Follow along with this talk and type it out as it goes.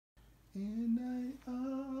And I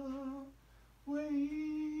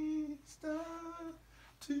always start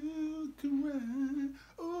to cry.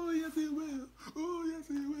 Oh, yes, it will. Oh, yes,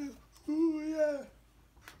 it will. Oh, yeah.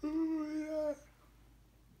 Oh, yeah.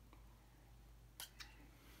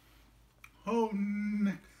 Oh,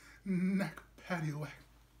 neck patio whack.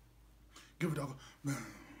 Give it over.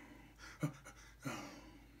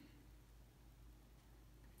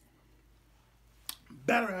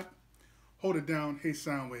 Battle rap. Hold it down. Hey,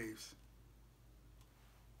 sound waves.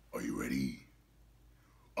 Are you ready?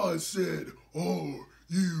 I said, are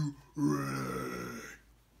you ready?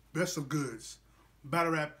 Best of Goodz.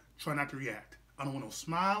 Battle rap. Try not to react. I don't want no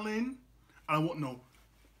smiling. I don't want no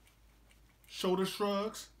shoulder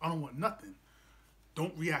shrugs. I don't want nothing.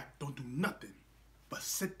 Don't react. Don't do nothing. But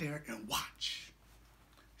sit there and watch.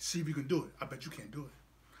 See if you can do it. I bet you can't do it.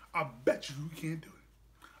 I bet you can't do it.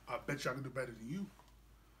 I bet you I can do better than you.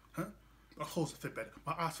 Huh? My clothes fit better.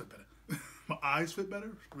 My eyes fit better. My eyes fit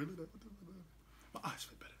better? Really? My eyes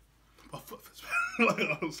fit better. My foot fits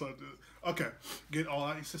better. Okay. Get all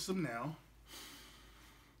out of your system now.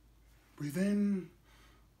 Breathe in.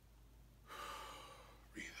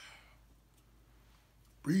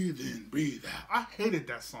 Breathe in, breathe out. I hated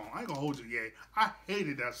that song. I ain't gonna hold you, yay. I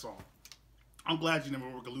hated that song. I'm glad you never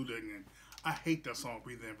work a Luda again. I hate that song,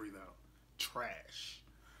 Breathe In, Breathe Out. Trash.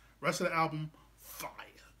 Rest of the album, fire.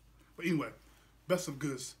 But anyway, best of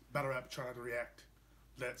Goodz, battle rap, try not to react.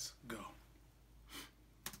 Let's go.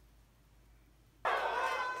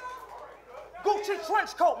 Gucci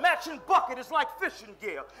trench coat, matching bucket is like fishing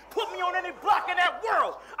gear. Put me on any block in that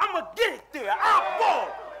world, I'ma get it there. I'll ball.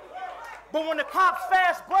 But when the cops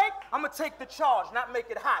fast break, I'ma take the charge, not make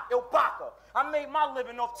it hot. Il Baca. I made my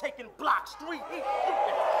living off taking blocks, street heat.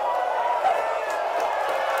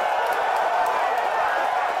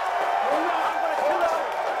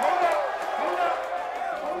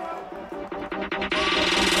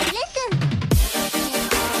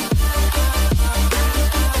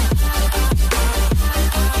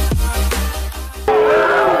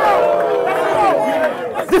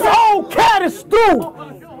 This old cat is through.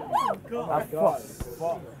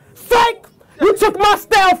 Psych! You took my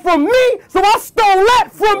style from me, so I stole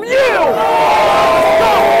that from you!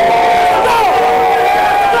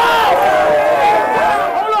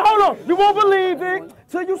 Hold on. You won't believe it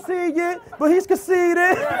till you see it, but he's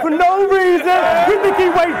conceited for no reason. He think he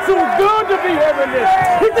way too good to be hearing this.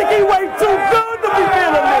 He think he way too good to be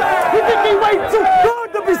feeling this. He think he way too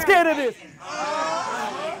good to be scared of this.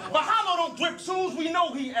 But Hollow don't grip tools, we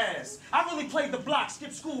know he ass. I really played the block,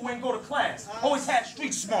 skipped school, ain't go to class. Always had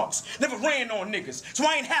street smarts, never ran on niggas. So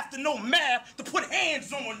I ain't have to know math to put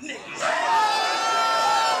hands on niggas.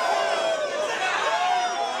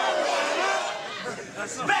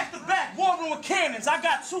 Back to back, warring with cannons, I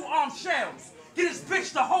got 2 armed shells. Get his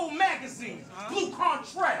bitch the whole magazine, Blue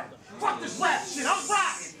Contrail. Fuck this rap shit, I'm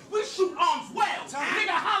rocking. We shoot arms well. Nigga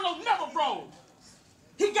Hollow never rolled.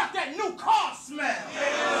 He got that new car smell.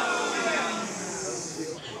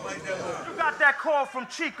 You got that call from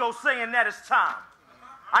Chico saying that it's time.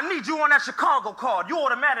 I need you on that Chicago card. You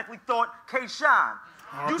automatically thought K-Shine.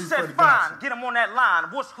 You said fine, get him on that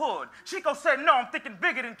line. What's hood? Chico said no, I'm thinking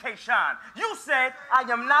bigger than K-Shine. You said I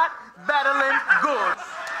am not battling good.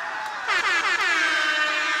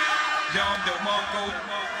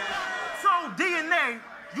 So DNA,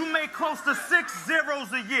 you make close to 6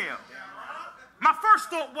 zeros a year. My first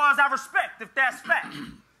thought was, I respect if that's fact.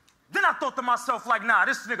 Then I thought to myself, like, nah,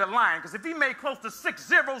 this nigga lying, because if he made close to 6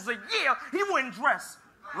 zeros a year, he wouldn't dress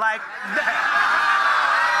like that.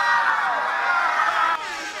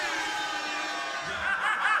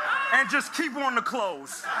 And just keep on the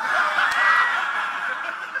clothes.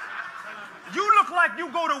 You look like you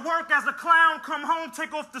go to work as a clown, come home,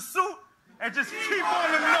 take off the suit, and just keep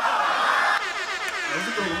on the nose.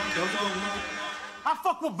 I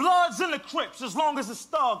fuck with Bloods and the Crips as long as it's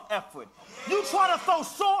thug effort. You try to throw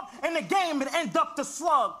salt in the game and end up the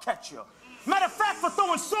slug catcher. Matter of fact, for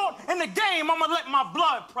throwing salt in the game, I'ma let my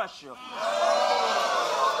blood pressure.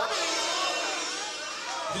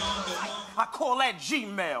 I call that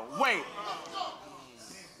Gmail. Wait.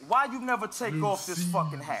 Why you never take off this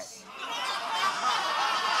fucking hat?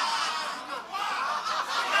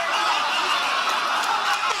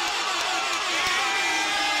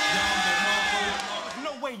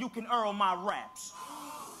 You can Earl my raps.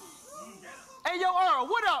 Hey, yo, Earl,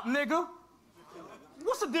 what up, nigga?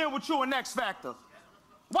 What's the deal with you and X Factor?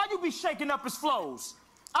 Why you be shaking up his flows?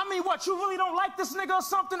 I mean, what, you really don't like this nigga or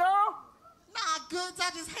something, Earl? Nah, Goodz, I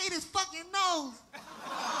just hate his fucking nose.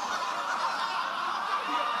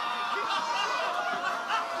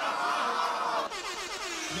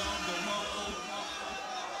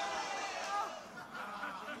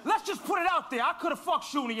 let's just put it out there. I could have fucked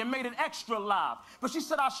Shuni and made it extra live. But she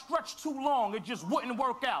said I stretched too long. It just wouldn't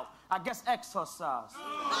work out. I guess exercise.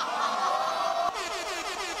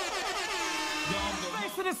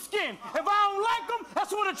 Face of the skin. If I don't like him,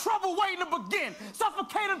 that's when the trouble waiting to begin.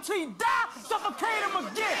 Suffocate him till he die, suffocate him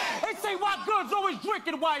again. They say why Goodz always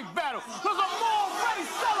drinking while he battle. Cause I'm already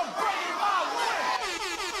celebrating my win.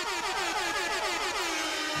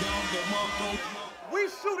 We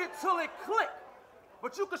shoot it till it click.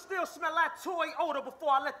 But you can still smell that toy odor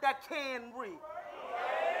before I let that can read.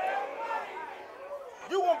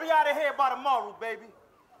 You won't be out of here by tomorrow, baby.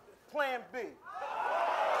 Plan B.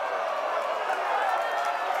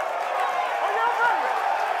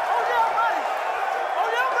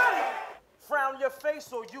 Frown your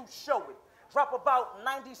face or you show it. Drop about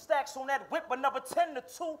 90 stacks on that whip, another 10 to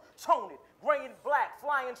 2, tone it. Gray and black,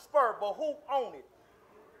 flying spur, but who own it?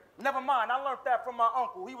 Never mind, I learned that from my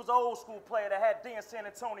uncle. He was an old school player that had D in San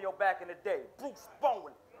Antonio back in the day. Bruce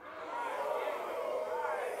Bowen.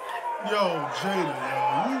 Yo, Jada, yo,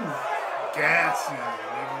 you gassing,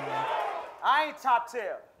 nigga. I ain't top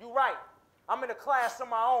tier. You right. I'm in a class of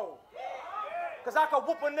my own. Cause I could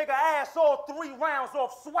whoop a nigga ass all 3 rounds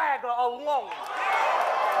off swagger alone.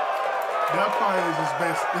 That probably is his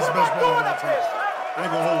best ball of all time. They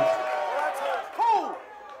gonna hold you. Cool.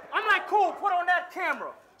 I'm like, cool, put on that camera.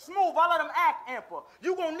 Smooth, I let him act amper.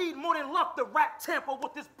 You gonna need more than luck to rap Tampa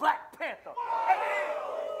with this Black Panther. 8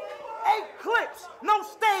 clips, no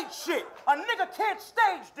stage shit. A nigga can't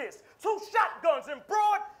stage this. 2 shotguns in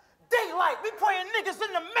broad daylight. We playing niggas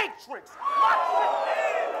in the Matrix.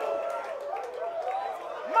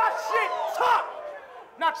 My shit tough.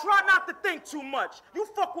 Now try not to think too much. You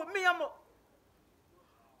fuck with me, I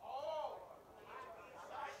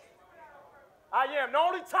am. The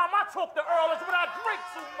only time I talk to Earl is when I drink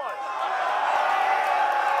too much.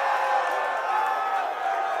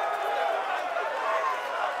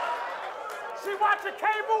 She watching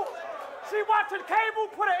cable? She watching cable?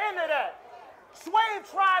 Put an end to that. Swave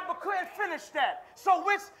tried but couldn't finish that. So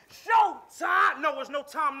it's show time. No, there's no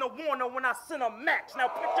time, no warner when I send a match. Now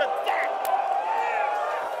picture that.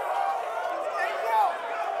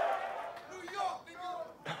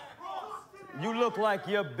 You look like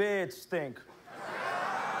your bed stink.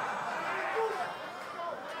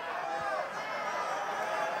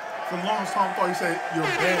 For the longest time, I thought you said your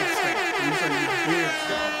bed stink. You said your bed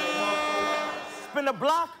stink. Spin the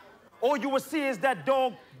block, all you will see is that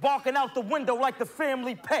dog barking out the window like the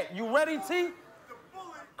family pet. You ready, T?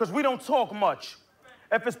 Because we don't talk much.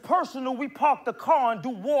 If it's personal, we park the car and do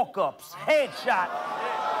walk-ups. Headshot.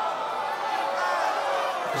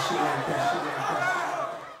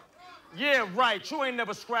 Yeah, right. You ain't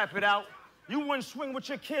never scrap it out. You wouldn't swing with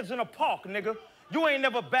your kids in a park, nigga. You ain't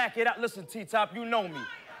never back it out. Listen, T-Top, you know me.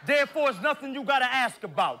 Therefore, it's nothing you gotta ask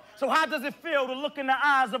about. So how does it feel to look in the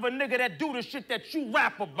eyes of a nigga that do the shit that you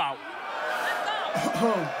rap about?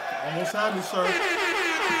 Almost had me, sir.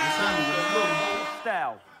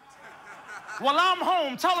 Style. Well, I'm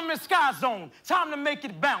home. Tell him it's Sky Zone. Time to make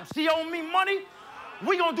it bounce. He owe me money?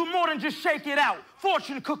 We gonna do more than just shake it out.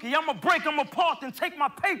 Fortune cookie, I'ma break them apart and take my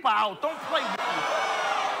paper out. Don't play with me.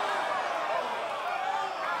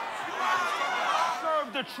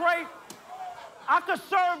 Serve the tray. I could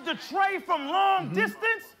serve the tray from long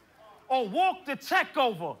distance or walk the tech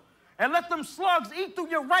over and let them slugs eat through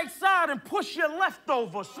your right side and push your left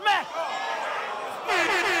over. Smack.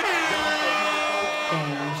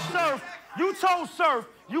 Surf, you told Surf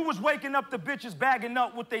you was waking up the bitches bagging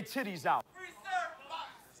up with their titties out.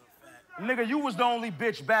 Nigga, you was the only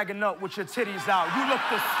bitch bagging up with your titties out. You look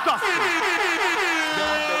disgusting.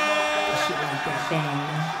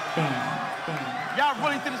 Y'all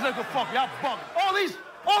really think this nigga fuck? Y'all fuck.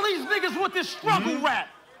 All these niggas with this struggle rap.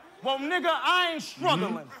 Well, nigga, I ain't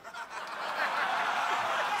struggling.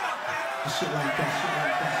 Shit like that.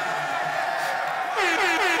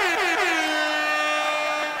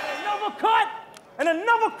 Another cut, and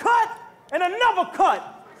another cut, and another cut.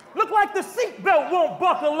 Look like the seatbelt won't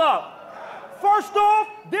buckle up. First off,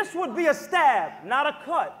 this would be a stab, not a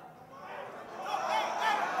cut.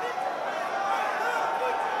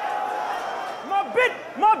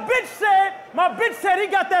 My bitch said he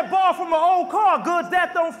got that bar from an old car, Goodz,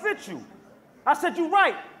 that don't fit you. I said, you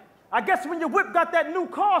right. I guess when your whip got that new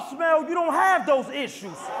car smell, you don't have those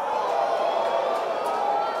issues.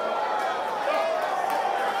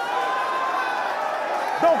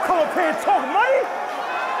 Don't come up here and talk money.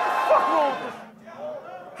 Fuck wrong with this?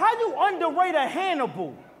 How you underrate a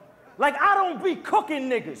Hannibal? Like I don't be cooking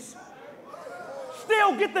niggas.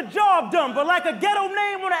 Still get the job done, but like a ghetto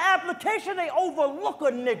name on an application, they overlook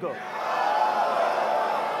a nigga.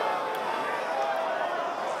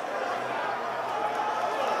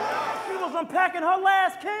 unpacking her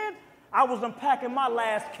last can, I was unpacking my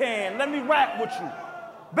last can. Let me rap with you.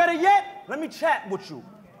 Better yet, let me chat with you.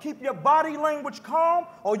 Keep your body language calm,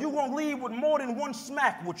 or you gonna leave with more than one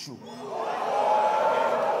smack with you.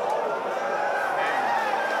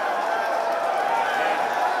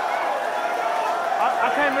 I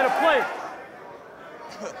came here to play.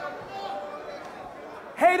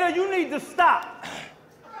 Hater, you need to stop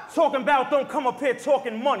talking about don't come up here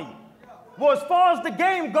talking money. Well, as far as the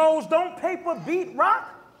game goes, don't paper beat rock?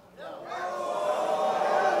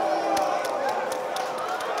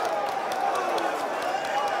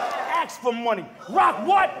 Ask for money. Rock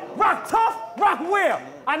what? Rock tough? Rock where?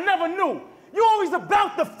 I never knew. You always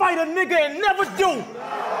about to fight a nigga and never do.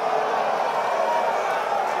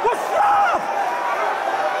 What's up?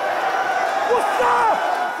 What's up?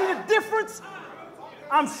 See the difference?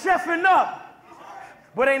 I'm chefing up,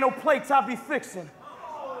 but ain't no plates I be fixing.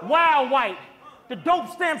 Wild white, the dope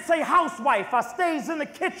stamp say housewife. I stays in the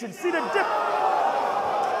kitchen. See the difference?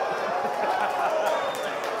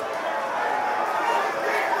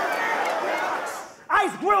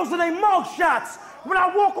 Ice grills and they mug shots. When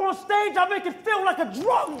I walk on stage, I make it feel like a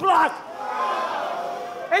drug block.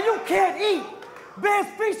 And you can't eat. Bears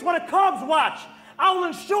feast when the Cubs watch. I'll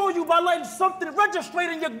insure you by letting something register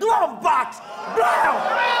in your glove box. Blow!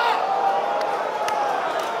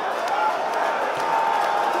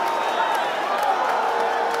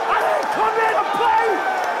 I didn't come here to play.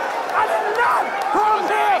 I did not come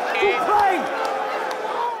here to play.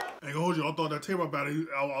 Ain't gonna hold you. I thought that tape about it.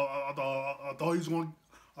 I thought he was going.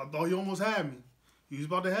 I thought he almost had me. He was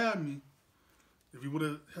about to have me. If he would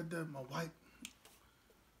have had that, my wife.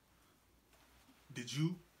 Did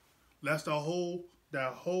you last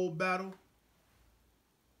that whole battle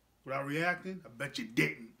without reacting? I bet you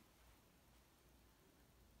didn't.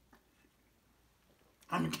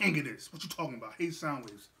 I'm the king of this. What you talking about? Hate sound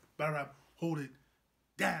waves. Battle rap. Hold it